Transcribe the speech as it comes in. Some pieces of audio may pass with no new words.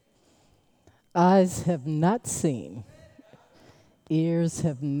Eyes have not seen, ears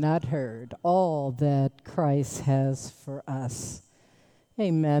have not heard all that Christ has for us.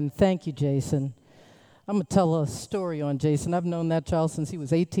 Amen. Thank you, Jason. I'm going to tell a story on Jason. I've known that child since he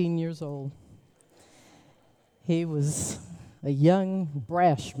was 18 years old. He was a young,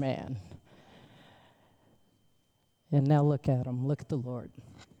 brash man. And now look at him. Look at the Lord.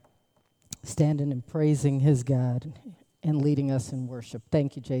 Standing and praising his God and leading us in worship.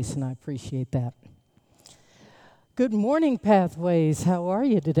 Thank you, Jason. I appreciate that. Good morning, Pathways. How are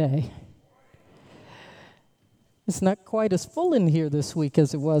you today? It's not quite as full in here this week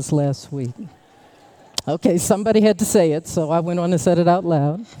as it was last week. Okay, somebody had to say it, so I went on and said it out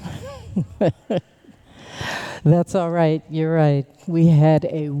loud. That's all right. You're right. We had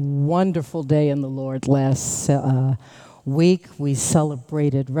a wonderful day in the Lord last week. We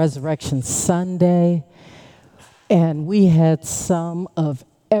celebrated Resurrection Sunday, and we had some of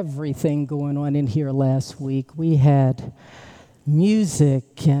everything going on in here last week. We had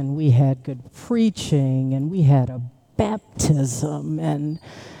music, and we had good preaching, and we had a baptism, and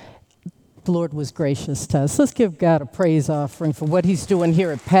the Lord was gracious to us. Let's give God a praise offering for what he's doing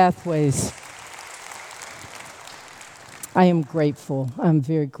here at Pathways. I am grateful. I'm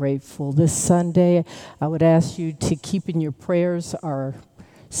very grateful. This Sunday, I would ask you to keep in your prayers our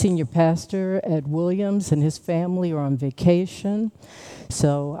senior pastor, Ed Williams, and his family are on vacation.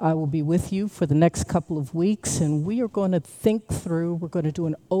 So I will be with you for the next couple of weeks, and we are going to we're going to do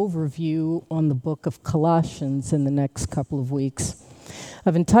an overview on the book of Colossians in the next couple of weeks.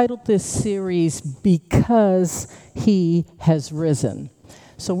 I've entitled this series, Because He Has Risen.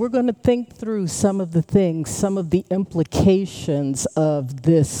 So we're going to think through some of the things, some of the implications of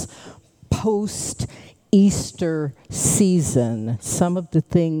this post-Easter season, some of the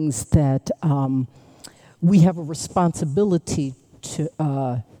things that we have a responsibility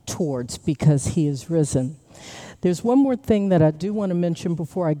towards because he is risen. There's one more thing that I do want to mention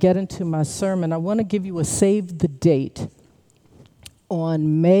before I get into my sermon. I want to give you a save the date.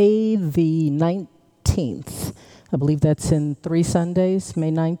 On May the 19th, I believe that's in 3 Sundays,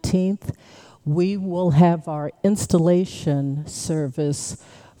 May 19th, we will have our installation service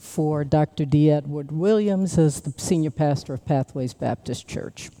for Dr. D. Edward Williams as the senior pastor of Pathways Baptist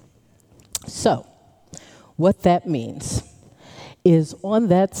Church. So, what that means is on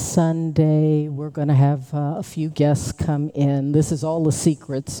that Sunday, we're going to have a few guests come in. This is all a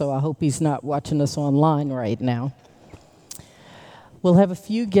secret, so I hope he's not watching us online right now. We'll have a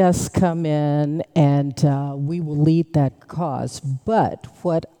few guests come in, and we will lead that cause. But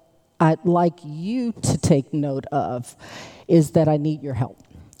what I'd like you to take note of is that I need your help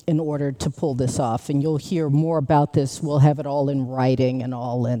in order to pull this off. And you'll hear more about this. We'll have it all in writing and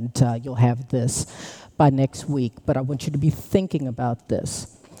all, and you'll have this by next week. But I want you to be thinking about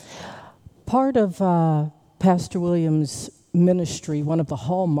this. Part of Pastor Williams' ministry, one of the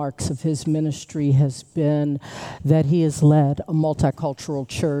hallmarks of his ministry has been that he has led a multicultural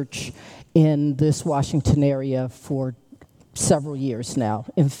church in this Washington area for several years now.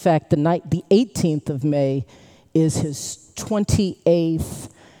 In fact, the 18th of May is his 28th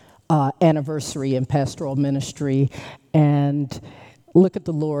anniversary in pastoral ministry. And look at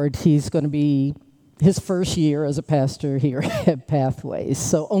the Lord, he's going to be his first year as a pastor here at Pathways.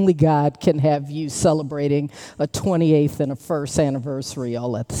 So only God can have you celebrating a 28th and a first anniversary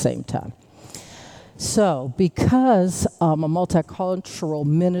all at the same time. So because a multicultural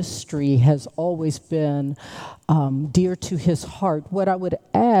ministry has always been dear to his heart, what I would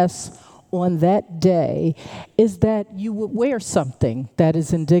ask on that day is that you would wear something that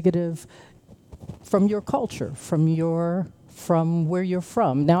is indicative from your culture, from where you're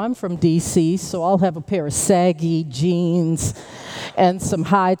from. Now, I'm from D.C., so I'll have a pair of saggy jeans and some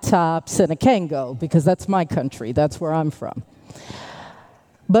high tops and a Kango, because that's my country. That's where I'm from.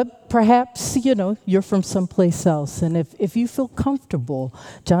 But perhaps, you're from someplace else. And if you feel comfortable,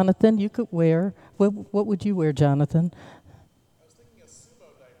 Jonathan, you could wear, what would you wear, Jonathan? I was thinking a sumo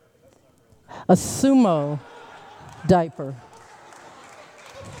diaper, but that's not really. A sumo diaper.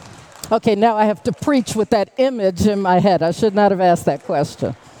 Okay, now I have to preach with that image in my head. I should not have asked that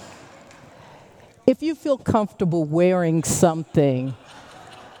question. If you feel comfortable wearing something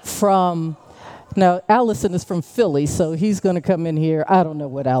now Allison is from Philly, so he's going to come in here. I don't know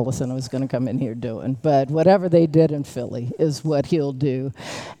what Allison was going to come in here doing, but whatever they did in Philly is what he'll do.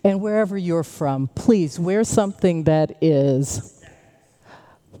 And wherever you're from, please wear something that is,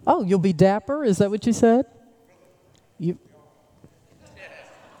 oh, you'll be dapper? Is that what you said?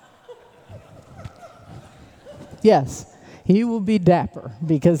 Yes, he will be dapper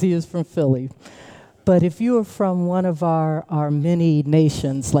because he is from Philly. But if you are from one of our many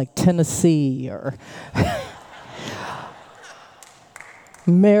nations like Tennessee or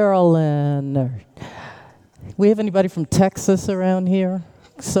Maryland, or we have anybody from Texas around here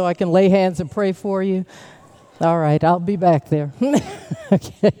so I can lay hands and pray for you? All right, I'll be back there.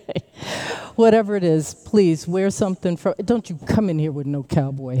 Okay. Whatever it is, please wear something from. Don't you come in here with no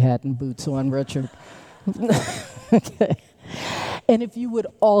cowboy hat and boots on, Richard. Okay. And if you would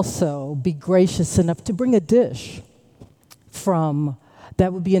also be gracious enough to bring a dish from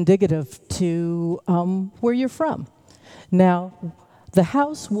that would be indicative to where you're from. Now, the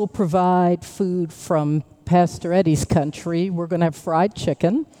house will provide food from Pastor Eddie's country. We're going to have fried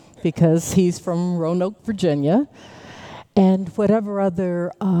chicken because he's from Roanoke, Virginia. And whatever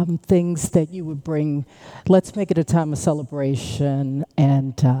other things that you would bring, let's make it a time of celebration,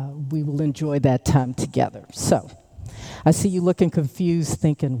 and we will enjoy that time together. So, I see you looking confused,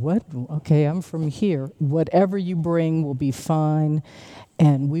 thinking, what? Okay, I'm from here. Whatever you bring will be fine,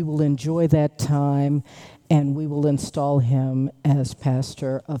 and we will enjoy that time, and we will install him as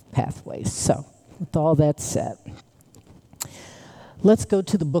pastor of Pathways. So, with all that said, let's go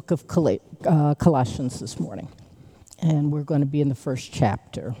to the book of Colossians this morning. And we're going to be in the first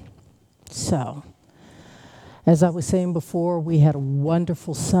chapter. So, as I was saying before, we had a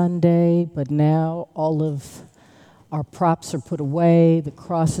wonderful Sunday, but now all of our props are put away, the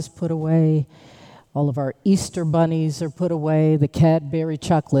cross is put away, all of our Easter bunnies are put away, the Cadbury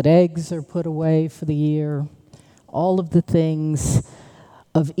chocolate eggs are put away for the year. All of the things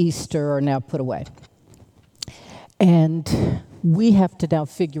of Easter are now put away. And we have to now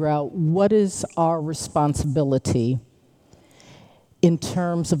figure out what is our responsibility in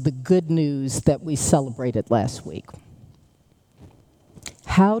terms of the good news that we celebrated last week.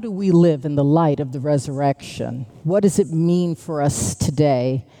 How do we live in the light of the resurrection? What does it mean for us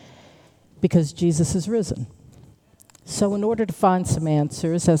today? Because Jesus is risen. So in order to find some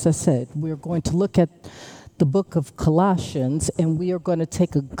answers, as I said, we're going to look at the book of Colossians, and we are going to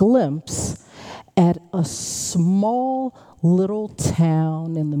take a glimpse at a small little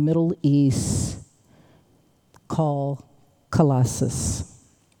town in the Middle East called Colossus.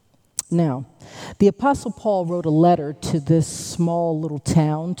 Now, the Apostle Paul wrote a letter to this small little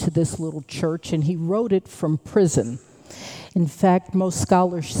town, to this little church, and he wrote it from prison. In fact, most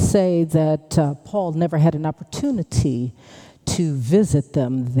scholars say that Paul never had an opportunity to visit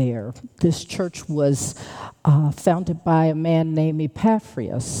them there. This church was founded by a man named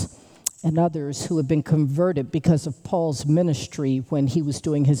Epaphras and others who had been converted because of Paul's ministry when he was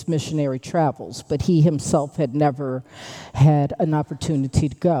doing his missionary travels, but he himself had never had an opportunity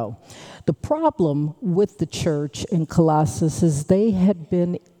to go. The problem with the church in Colossus is they had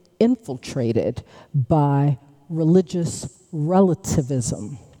been infiltrated by religious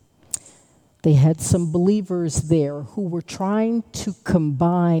relativism. They had some believers there who were trying to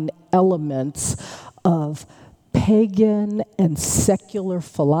combine elements of pagan and secular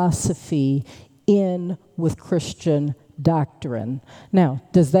philosophy in with Christian doctrine. Now,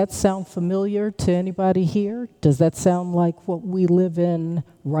 does that sound familiar to anybody here? Does that sound like what we live in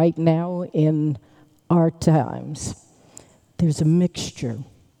right now in our times? There's a mixture.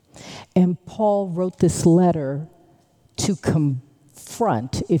 And Paul wrote this letter to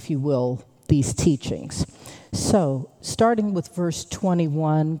confront, if you will, these teachings. So, starting with verse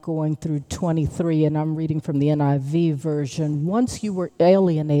 21, going through 23, and I'm reading from the NIV version, once you were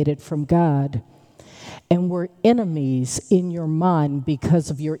alienated from God and were enemies in your mind because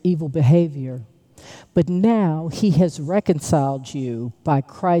of your evil behavior, but now he has reconciled you by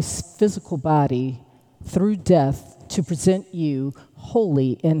Christ's physical body through death to present you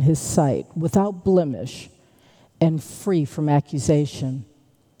holy in his sight, without blemish and free from accusation.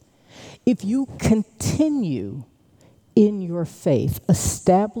 If you continue in your faith,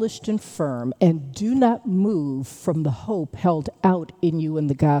 established and firm, and do not move from the hope held out in you in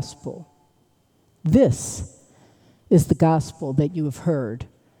the gospel, this is the gospel that you have heard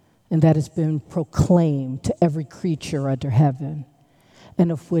and that has been proclaimed to every creature under heaven,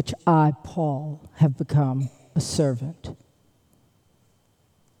 and of which I, Paul, have become a servant.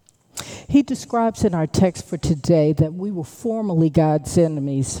 He describes in our text for today that we were formerly God's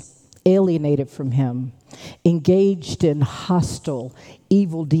enemies, alienated from him, engaged in hostile,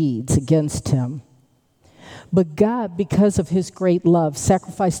 evil deeds against him. But God, because of his great love,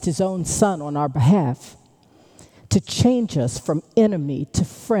 sacrificed his own son on our behalf to change us from enemy to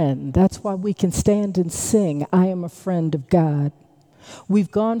friend. That's why we can stand and sing, I am a friend of God.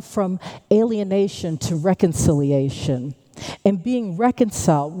 We've gone from alienation to reconciliation. And being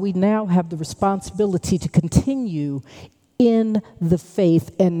reconciled, we now have the responsibility to continue in the faith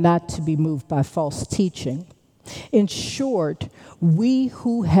and not to be moved by false teaching. In short, we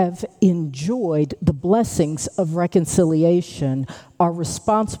who have enjoyed the blessings of reconciliation are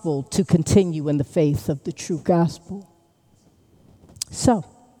responsible to continue in the faith of the true gospel. So,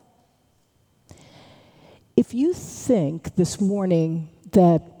 if you think this morning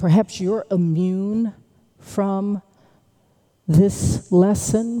that perhaps you're immune from this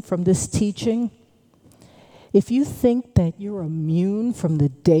lesson, from this teaching, if you think that you're immune from the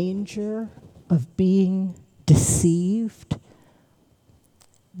danger of being deceived,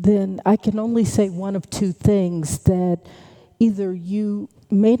 then I can only say one of two things: that either you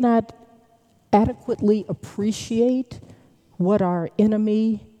may not adequately appreciate what our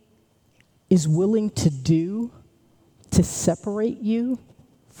enemy is willing to do to separate you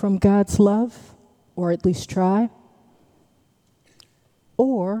from God's love, or at least try,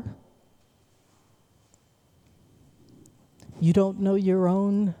 or you don't know your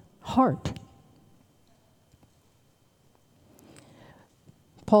own heart.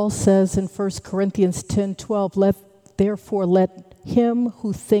 Paul says in 1 Corinthians 10:12, therefore let him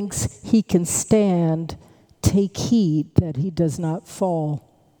who thinks he can stand take heed that he does not fall.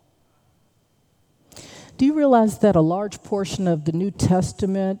 Do you realize that a large portion of the New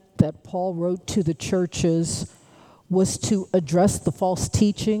Testament that Paul wrote to the churches was to address the false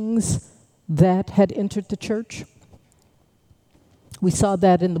teachings that had entered the church? We saw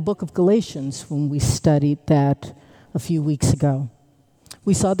that in the book of Galatians when we studied that a few weeks ago.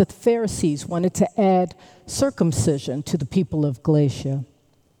 We saw that the Pharisees wanted to add circumcision to the people of Galatia.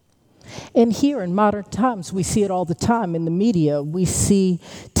 And here in modern times, we see it all the time in the media. We see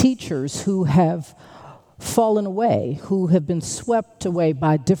teachers who have fallen away, who have been swept away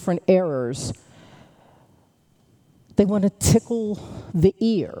by different errors. They want to tickle the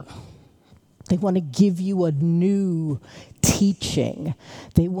ear. They want to give you a new teaching.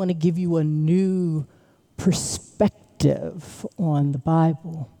 They want to give you a new perspective on the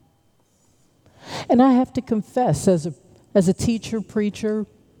Bible. And I have to confess, as a teacher, preacher,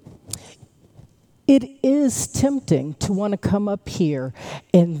 it is tempting to want to come up here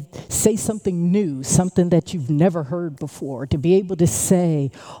and say something new, something that you've never heard before, to be able to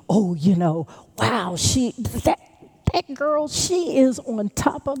say, oh, wow, that girl, she is on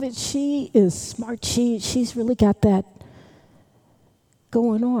top of it. She is smart. She's really got that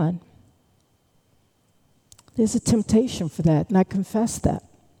going on. There's a temptation for that, and I confess that.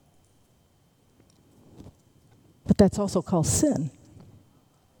 But that's also called sin.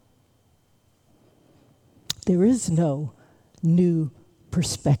 There is no new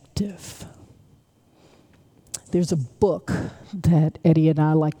perspective. There's a book that Eddie and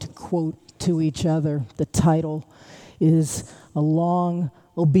I like to quote to each other. The title is A Long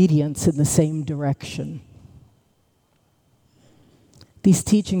Obedience in the Same Direction. These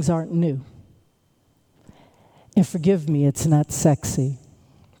teachings aren't new. And forgive me, it's not sexy.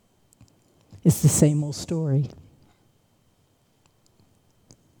 It's the same old story.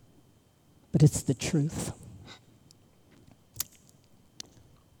 But it's the truth.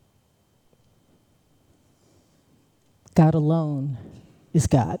 God alone is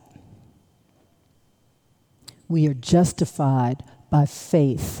God. We are justified by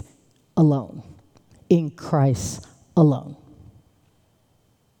faith alone, in Christ alone.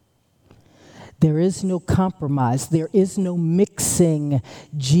 There is no compromise. There is no mixing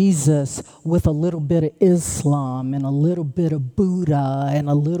Jesus with a little bit of Islam and a little bit of Buddha and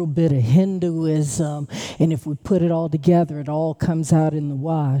a little bit of Hinduism. And if we put it all together, it all comes out in the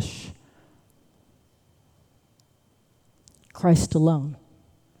wash. Christ alone,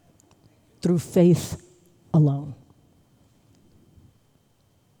 through faith alone.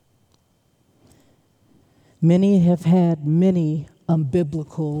 Many have had many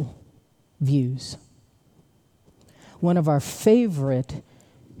unbiblical views. One of our favorite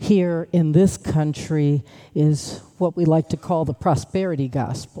here in this country is what we like to call the prosperity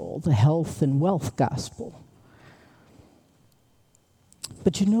gospel, the health and wealth gospel.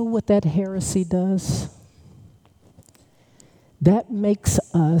 But you know what that heresy does? That makes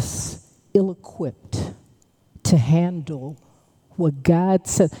us ill-equipped to handle what God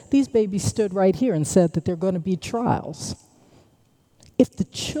said. These babies stood right here and said that there are going to be trials. If the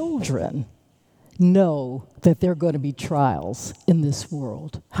children know that there are going to be trials in this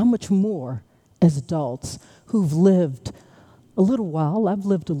world, how much more as adults who've lived a little while? I've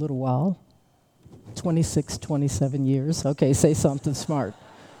lived a little while, 26, 27 years. Okay, say something smart.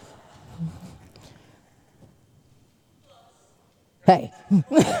 Hey,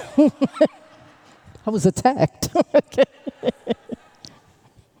 I was attacked.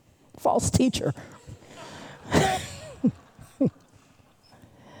 False teacher.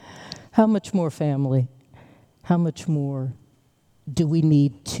 How much more, family? How much more do we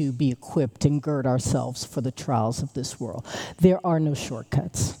need to be equipped and gird ourselves for the trials of this world? There are no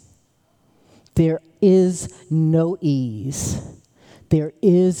shortcuts. There is no ease. There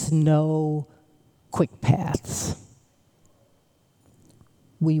is no quick paths.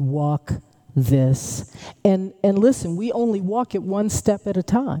 We walk this. And listen, we only walk it one step at a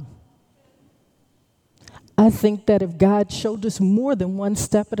time. I think that if God showed us more than one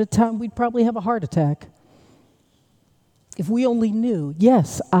step at a time, we'd probably have a heart attack. If we only knew,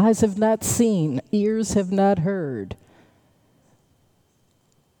 yes, eyes have not seen, ears have not heard.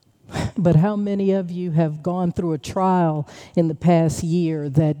 But how many of you have gone through a trial in the past year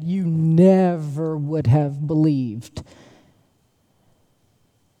that you never would have believed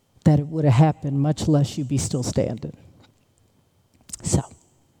that it would have happened, much less you be still standing? So,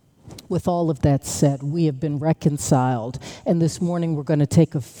 with all of that said, we have been reconciled, and this morning we're going to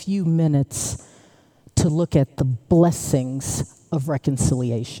take a few minutes to look at the blessings of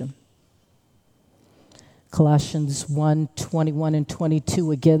reconciliation. Colossians 1:21 and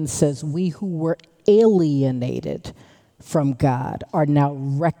 22 again says, "We who were alienated from God are now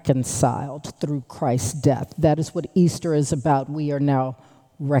reconciled through Christ's death." That is what Easter is about. We are now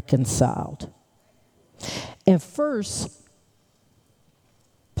reconciled. And first,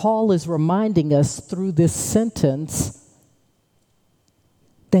 Paul is reminding us through this sentence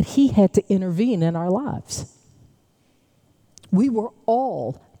that he had to intervene in our lives. We were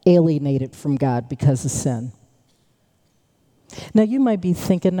all alienated from God because of sin. Now, you might be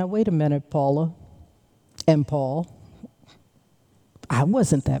thinking, now, wait a minute, Paula and Paul. I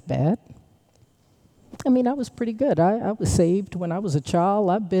wasn't that bad. I mean, I was pretty good. I was saved when I was a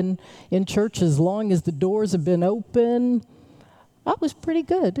child. I've been in church as long as the doors have been open. I was pretty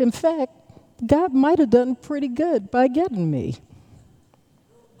good. In fact, God might have done pretty good by getting me.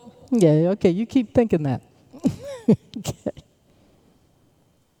 Yeah, okay, you keep thinking that. Okay.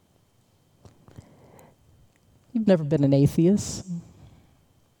 You've never been an atheist.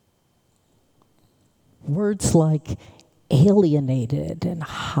 Words like alienated and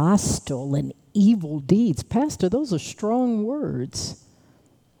hostile and evil deeds. Pastor, those are strong words.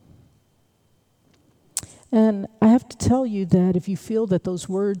 And I have to tell you that if you feel that those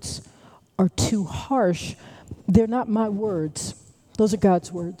words are too harsh, they're not my words. Those are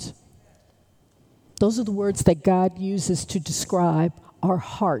God's words. Those are the words that God uses to describe our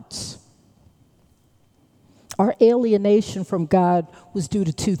hearts. Our alienation from God was due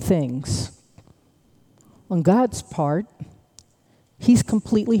to two things. On God's part, He's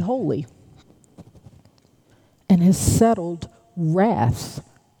completely holy and has settled wrath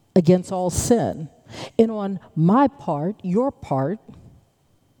against all sin. And on my part, your part,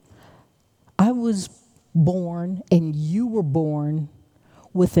 I was born and you were born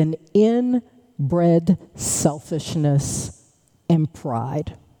with an inbred selfishness and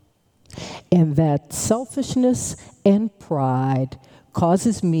pride. And that selfishness and pride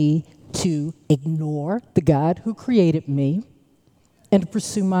causes me to ignore the God who created me and to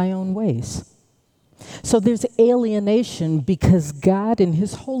pursue my own ways. So there's alienation because God in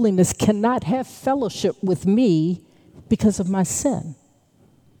His holiness cannot have fellowship with me because of my sin.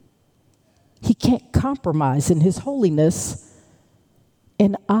 He can't compromise in His holiness,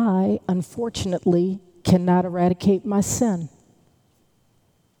 and I, unfortunately, cannot eradicate my sin.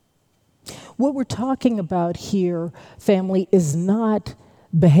 What we're talking about here, family, is not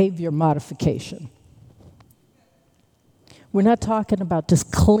behavior modification. We're not talking about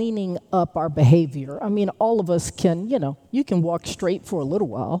just cleaning up our behavior. I mean, all of us can, you can walk straight for a little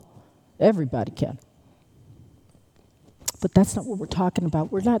while. Everybody can. But that's not what we're talking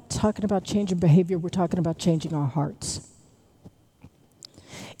about. We're not talking about changing behavior. We're talking about changing our hearts.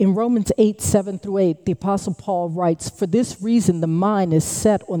 In Romans 8:7-8, the Apostle Paul writes, "For this reason the mind is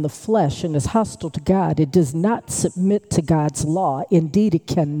set on the flesh and is hostile to God. It does not submit to God's law. Indeed, it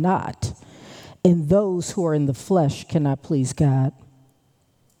cannot. And those who are in the flesh cannot please God."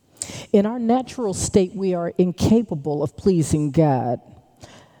 In our natural state, we are incapable of pleasing God.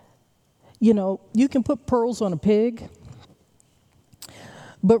 You can put pearls on a pig,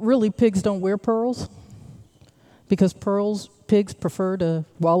 but really pigs don't wear pearls because pigs prefer to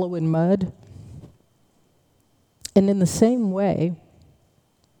wallow in mud. And in the same way,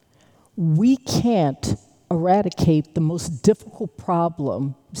 we can't eradicate the most difficult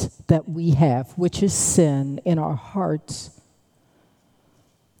problems that we have, which is sin in our hearts,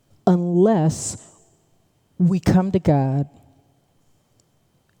 unless we come to God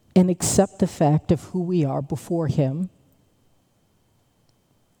and accept the fact of who we are before Him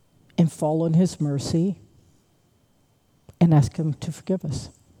and fall on His mercy and ask Him to forgive us.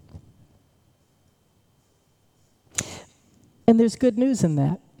 And there's good news in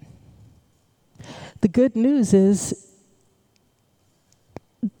that. The good news is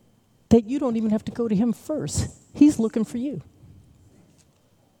that you don't even have to go to him first. He's looking for you.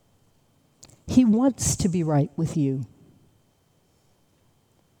 He wants to be right with you.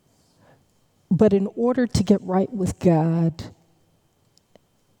 But in order to get right with God,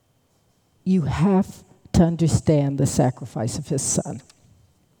 you have to understand the sacrifice of his son.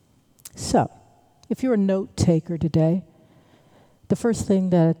 So, if you're a note taker today, the first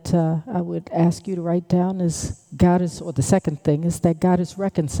thing that I would ask you to write down is or the second thing is that God has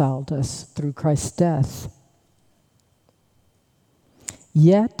reconciled us through Christ's death.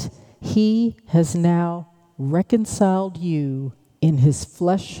 Yet, he has now reconciled you in his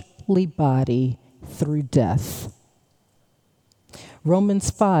fleshly body through death.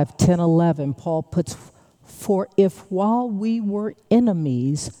 Romans 5:10-11, Paul puts, "For if while we were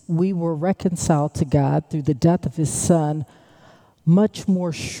enemies, we were reconciled to God through the death of his son, much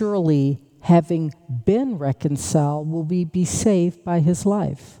more surely, having been reconciled, will we be saved by his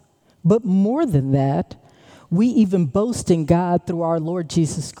life. But more than that, we even boast in God through our Lord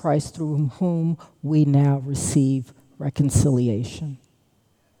Jesus Christ, through whom we now receive reconciliation."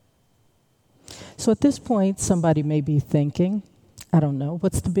 So at this point, somebody may be thinking, I don't know,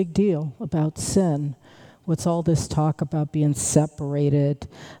 what's the big deal about sin? What's all this talk about being separated?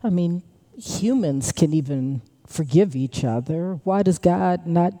 I mean, humans can even forgive each other. Why does God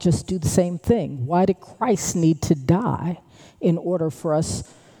not just do the same thing? Why did Christ need to die in order for us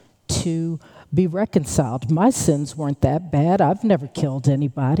to be reconciled? My sins weren't that bad. I've never killed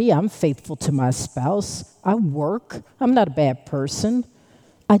anybody. I'm faithful to my spouse. I work. I'm not a bad person.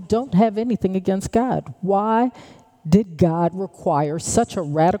 I don't have anything against God. Why did God require such a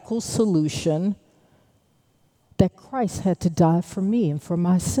radical solution that Christ had to die for me and for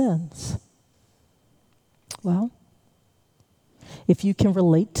my sins? Well, if you can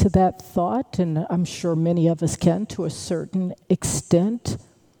relate to that thought, and I'm sure many of us can to a certain extent,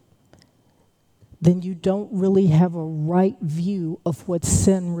 then you don't really have a right view of what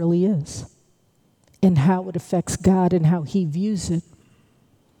sin really is and how it affects God and how he views it.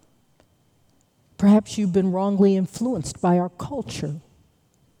 Perhaps you've been wrongly influenced by our culture.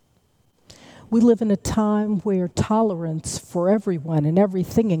 We live in a time where tolerance for everyone and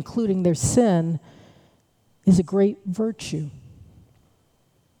everything, including their sin, is a great virtue.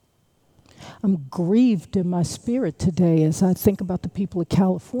 I'm grieved in my spirit today as I think about the people of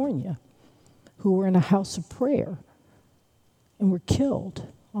California who were in a house of prayer and were killed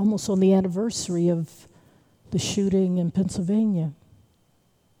almost on the anniversary of the shooting in Pennsylvania.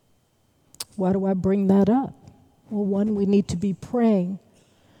 Why do I bring that up? Well, one, we need to be praying.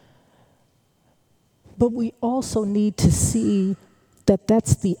 But we also need to see that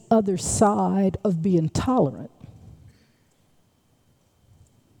that's the other side of being tolerant.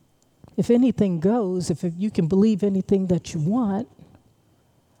 If anything goes, if you can believe anything that you want,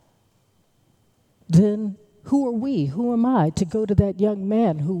 then who are we? Who am I to go to that young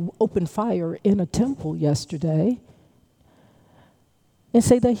man who opened fire in a temple yesterday and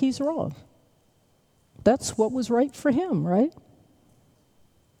say that he's wrong? That's what was right for him, right?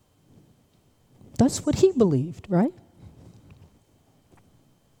 That's what he believed, right?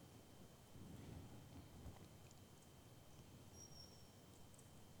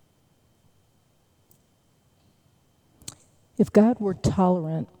 If God were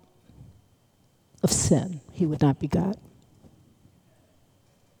tolerant of sin, he would not be God.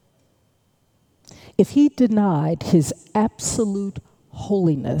 If he denied his absolute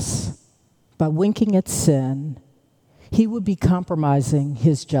holiness by winking at sin, he would be compromising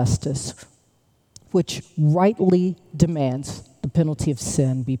his justice, which rightly demands the penalty of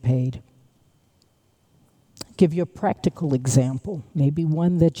sin be paid. I'll give you a practical example, maybe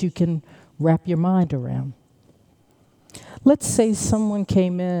one that you can wrap your mind around. Let's say someone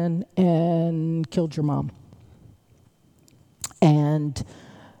came in and killed your mom. And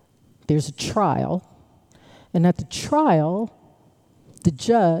there's a trial. And at the trial, the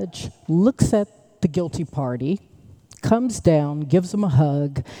judge looks at the guilty party, comes down, gives them a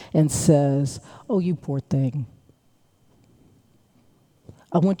hug, and says, "Oh, you poor thing.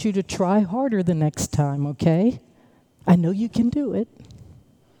 I want you to try harder the next time, okay? I know you can do it."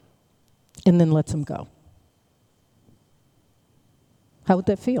 And then lets him go. How would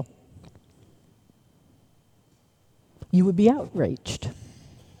that feel? You would be outraged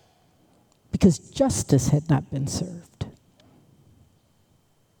because justice had not been served.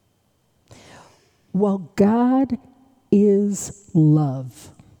 While God is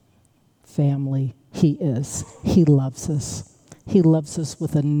love, family, he is. He loves us. He loves us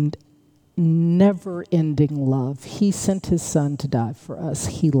with an never-ending love. He sent his son to die for us.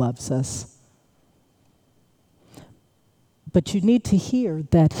 He loves us. But you need to hear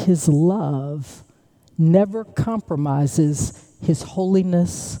that his love never compromises his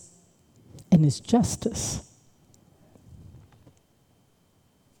holiness and his justice.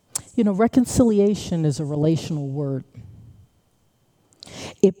 You know, reconciliation is a relational word.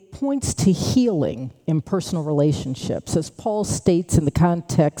 It points to healing in personal relationships. As Paul states in the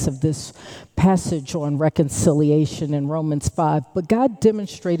context of this passage on reconciliation in Romans 5, but God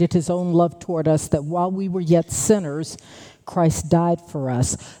demonstrated his own love toward us that while we were yet sinners, Christ died for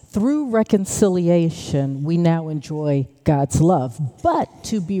us. Through reconciliation, we now enjoy God's love. But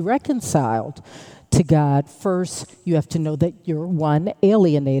to be reconciled to God, first, you have to know that you're, one,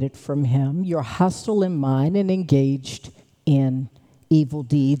 alienated from him, you're hostile in mind and engaged in evil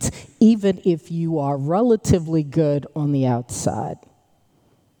deeds, even if you are relatively good on the outside.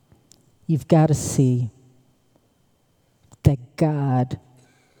 You've got to see that God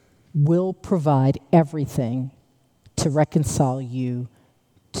will provide everything to reconcile you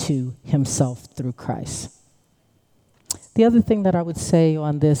to himself through Christ. The other thing that I would say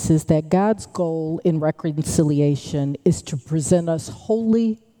on this is that God's goal in reconciliation is to present us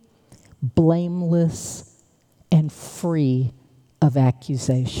holy, blameless, and free of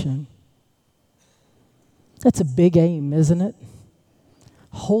accusation. That's a big aim, isn't it?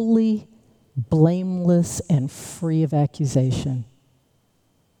 Holy, blameless, and free of accusation.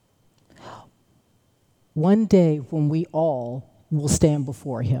 One day when we all will stand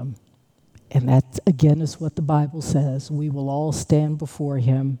before him, and that, again, is what the Bible says. We will all stand before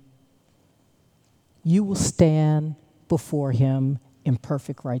him. You will stand before him in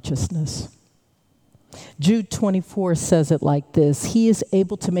perfect righteousness. Jude 24 says it like this: he is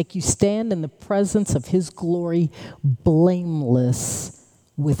able to make you stand in the presence of his glory blameless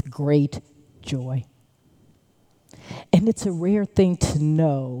with great joy. And it's a rare thing to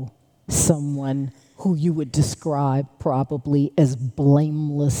know someone who you would describe probably as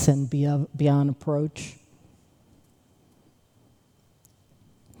blameless and beyond approach.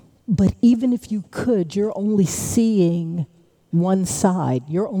 But even if you could, you're only seeing one side.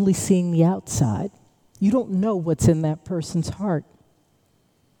 You're only seeing the outside. You don't know what's in that person's heart.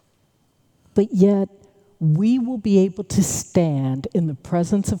 But yet, we will be able to stand in the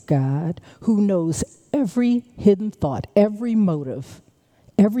presence of God, who knows every hidden thought, every motive,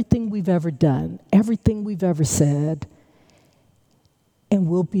 everything we've ever done, everything we've ever said, and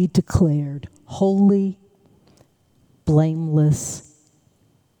will be declared holy, blameless,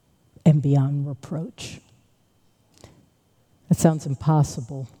 and beyond reproach. That sounds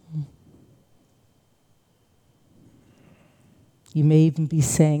impossible. You may even be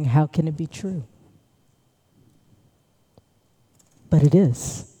saying, how can it be true? But it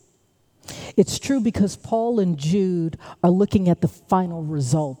is. It's true because Paul and Jude are looking at the final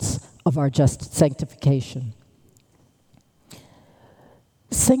results of our just sanctification.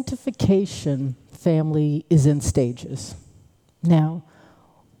 Sanctification, family, is in stages. Now,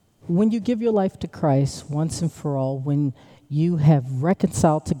 when you give your life to Christ once and for all, when you have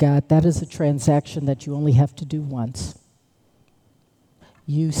reconciled to God, that is a transaction that you only have to do once.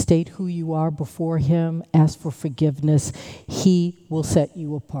 You state who you are before him, ask for forgiveness. He will set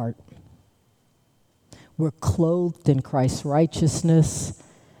you apart. We're clothed in Christ's righteousness,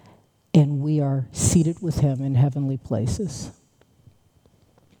 and we are seated with him in heavenly places.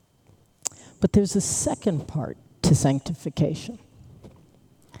 But there's a second part to sanctification.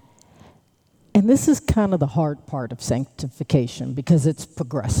 And this is kind of the hard part of sanctification because it's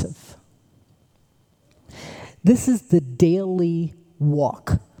progressive. This is the daily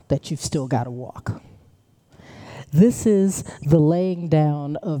walk that you've still got to walk. This is the laying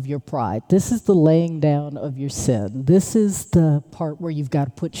down of your pride. This is the laying down of your sin. This is the part where you've got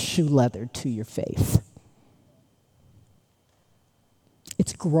to put shoe leather to your faith.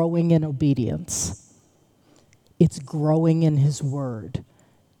 It's growing in obedience. It's growing in his word.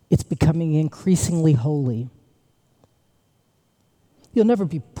 It's becoming increasingly holy. You'll never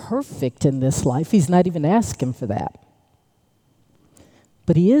be perfect in this life. He's not even asking for that.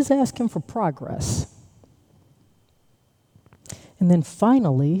 But he is asking for progress. And then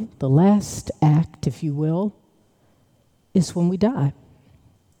finally, the last act, if you will, is when we die.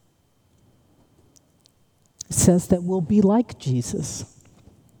 It says that we'll be like Jesus.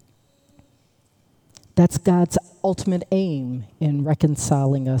 That's God's ultimate aim in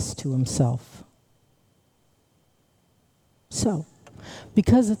reconciling us to himself. So,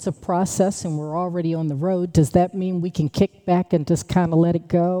 because it's a process and we're already on the road, does that mean we can kick back and just kind of let it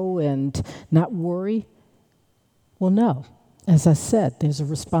go and not worry? Well, no. As I said, there's a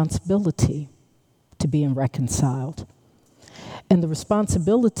responsibility to being reconciled. And the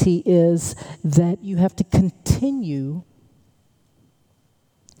responsibility is that you have to continue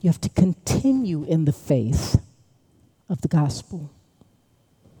in the faith of the gospel.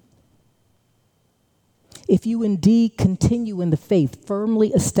 If you indeed continue in the faith, firmly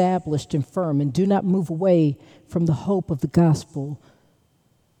established and firm, and do not move away from the hope of the gospel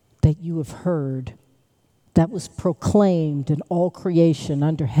that you have heard, that was proclaimed in all creation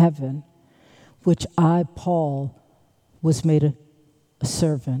under heaven, which I, Paul, was made a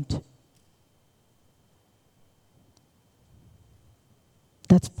servant.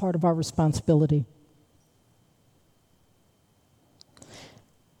 That's part of our responsibility.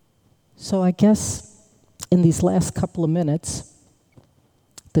 So I guess in these last couple of minutes,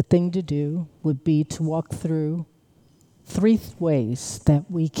 the thing to do would be to walk through 3 ways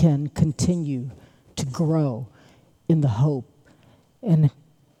that we can continue to grow in the hope and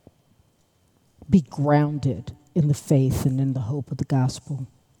be grounded in the faith and in the hope of the gospel.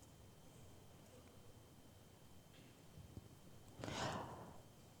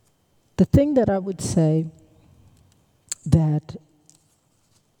 The thing that I would say that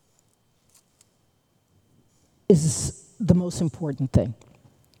is the most important thing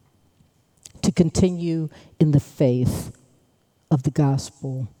to continue in the faith of the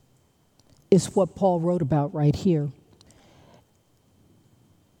gospel is what Paul wrote about right here.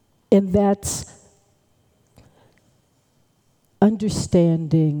 And that's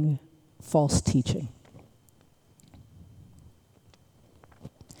understanding false teaching.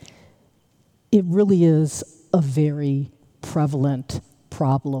 It really is a very prevalent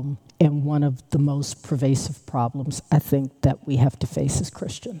problem and one of the most pervasive problems I think that we have to face as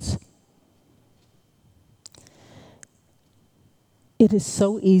Christians. It is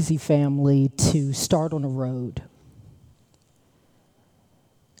so easy, family, to start on a road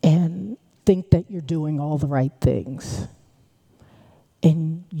and think that you're doing all the right things.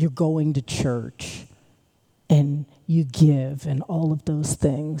 And you're going to church and you give and all of those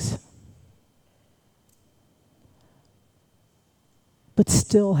things. But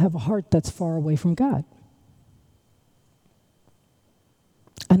still have a heart that's far away from God.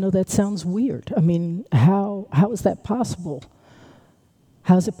 I know that sounds weird. I mean, how is that possible?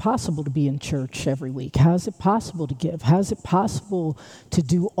 How is it possible to be in church every week? How is it possible to give? How is it possible to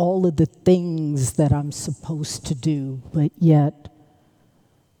do all of the things that I'm supposed to do, but yet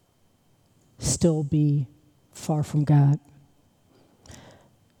still be far from God?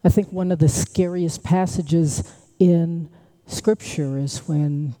 I think one of the scariest passages in Scripture is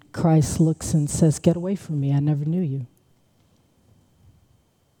when Christ looks and says, "Get away from me, I never knew you."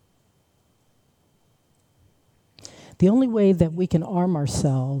 The only way that we can arm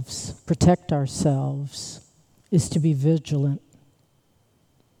ourselves, protect ourselves, is to be vigilant.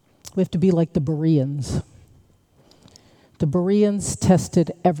 We have to be like the Bereans. The Bereans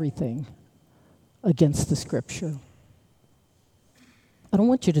tested everything against the Scripture. I don't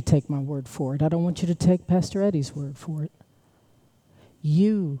want you to take my word for it. I don't want you to take Pastor Eddie's word for it.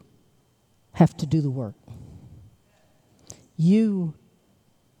 You have to do the work. You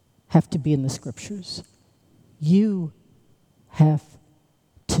have to be in the Scriptures. You have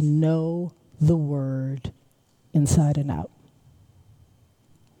to know the Word inside and out.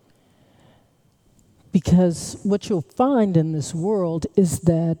 Because what you'll find in this world is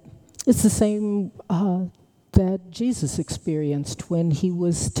that it's the same that Jesus experienced when he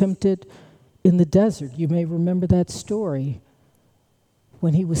was tempted in the desert. You may remember that story.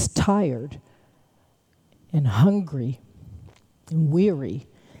 When he was tired and hungry and weary,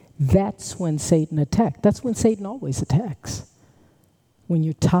 that's when Satan attacked. That's when Satan always attacks. When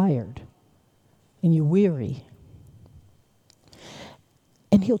you're tired and you're weary.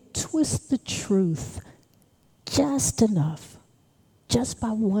 And he'll twist the truth just enough, just by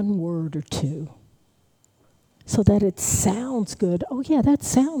one word or two, so that it sounds good. Oh yeah, that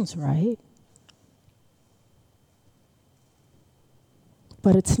sounds right.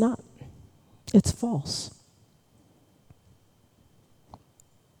 But it's not. It's false.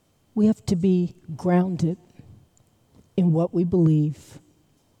 We have to be grounded in what we believe,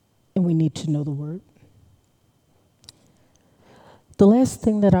 and we need to know the Word. The last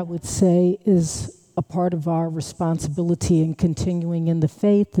thing that I would say is a part of our responsibility in continuing in the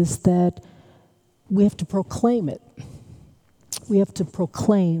faith is that we have to proclaim it. We have to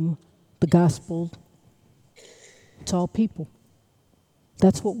proclaim the gospel to all people.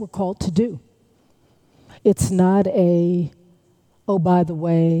 That's what we're called to do. It's not a, oh, by the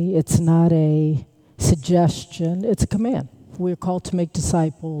way, it's not a suggestion, it's a command. We're called to make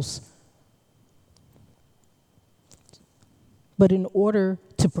disciples But in order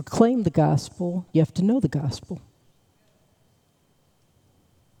to proclaim the gospel, you have to know the gospel.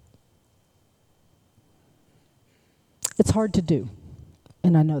 It's hard to do,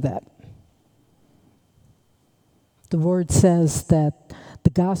 and I know that. The word says that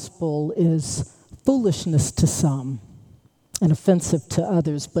the gospel is foolishness to some and offensive to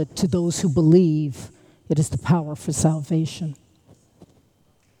others, but to those who believe, it is the power for salvation.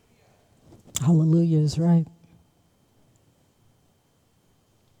 Hallelujah is right.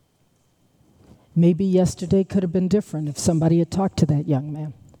 Maybe yesterday could have been different if somebody had talked to that young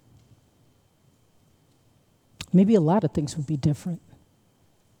man. Maybe a lot of things would be different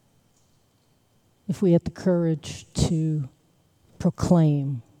if we had the courage to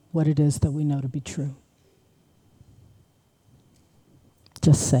proclaim what it is that we know to be true.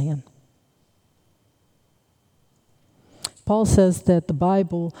 Just saying. Paul says that the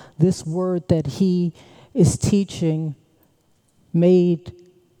Bible, this word that he is teaching, made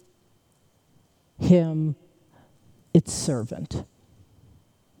him its servant.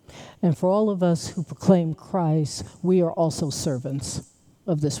 And for all of us who proclaim Christ, we are also servants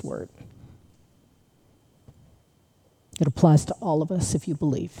of this word. It applies to all of us if you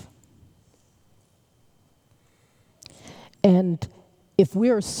believe. And if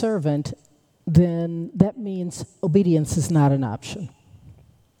we're a servant, then that means obedience is not an option.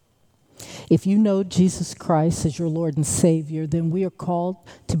 If you know Jesus Christ as your Lord and Savior, then we are called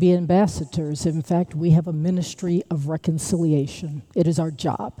to be ambassadors. In fact, we have a ministry of reconciliation. It is our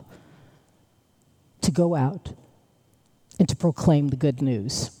job to go out and to proclaim the good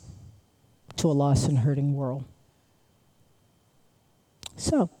news to a lost and hurting world.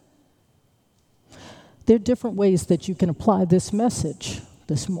 So, there are different ways that you can apply this message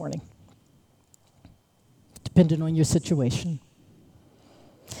this morning, depending on your situation.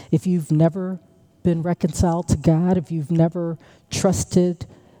 If you've never been reconciled to God, if you've never trusted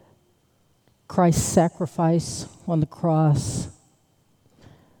Christ's sacrifice on the cross,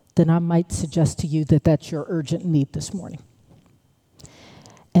 then I might suggest to you that that's your urgent need this morning.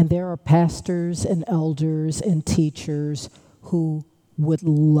 And there are pastors and elders and teachers who would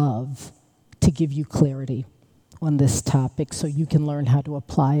love to give you clarity on this topic so you can learn how to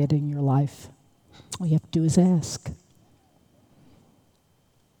apply it in your life. All you have to do is ask.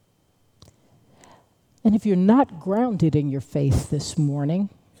 And if you're not grounded in your faith this morning,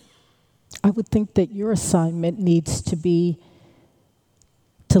 I would think that your assignment needs to be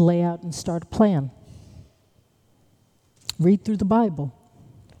to lay out and start a plan. Read through the Bible.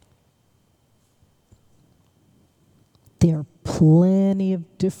 There are plenty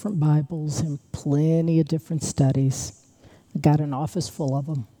of different Bibles and plenty of different studies. I got an office full of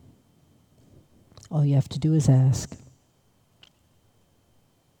them. All you have to do is ask.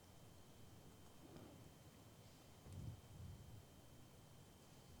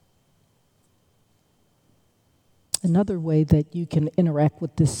 Another way that you can interact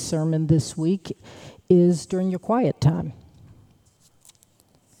with this sermon this week is during your quiet time.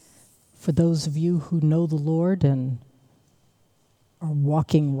 For those of you who know the Lord and are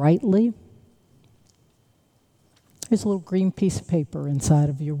walking rightly, there's a little green piece of paper inside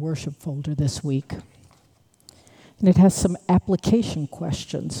of your worship folder this week. And it has some application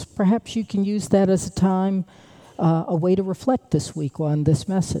questions. Perhaps you can use that as a time, a way to reflect this week on this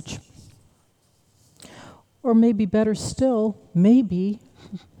message. Or maybe better still, maybe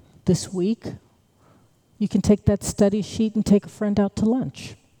this week you can take that study sheet and take a friend out to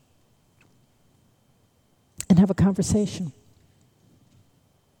lunch and have a conversation.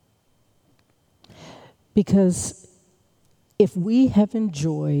 Because if we have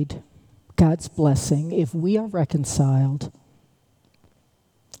enjoyed God's blessing, if we are reconciled,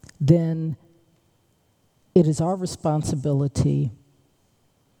 then it is our responsibility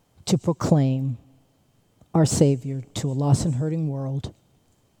to proclaim our Savior to a lost and hurting world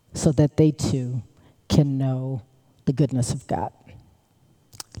so that they too can know the goodness of God.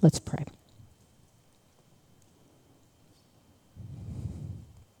 Let's pray.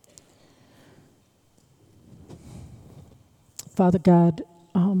 Father God,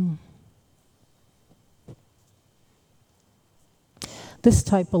 this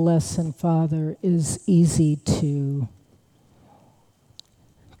type of lesson, Father, is easy to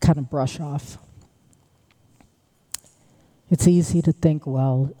kind of brush off. It's easy to think,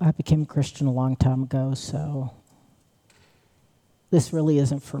 well, I became a Christian a long time ago, so this really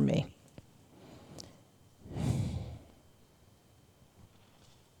isn't for me.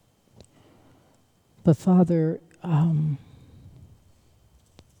 But Father,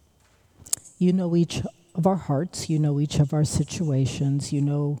 you know each of our hearts, you know each of our situations, you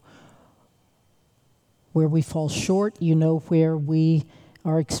know where we fall short. You know where we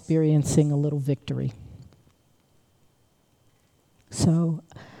are experiencing a little victory. So,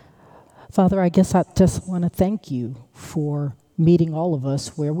 Father, I guess I just want to thank you for meeting all of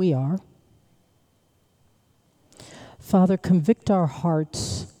us where we are. Father, convict our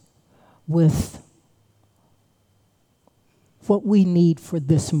hearts with what we need for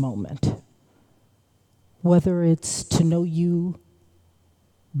this moment, whether it's to know you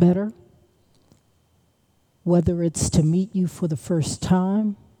better, whether it's to meet you for the first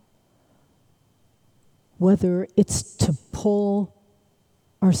time, whether it's to pull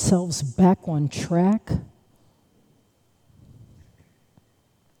ourselves back on track,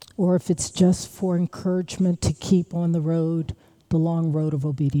 or if it's just for encouragement to keep on the road, the long road of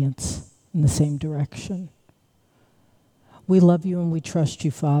obedience in the same direction. We love you and we trust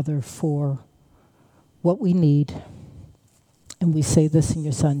you, Father, for what we need. And we say this in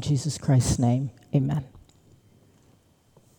your Son, Jesus Christ's name. Amen.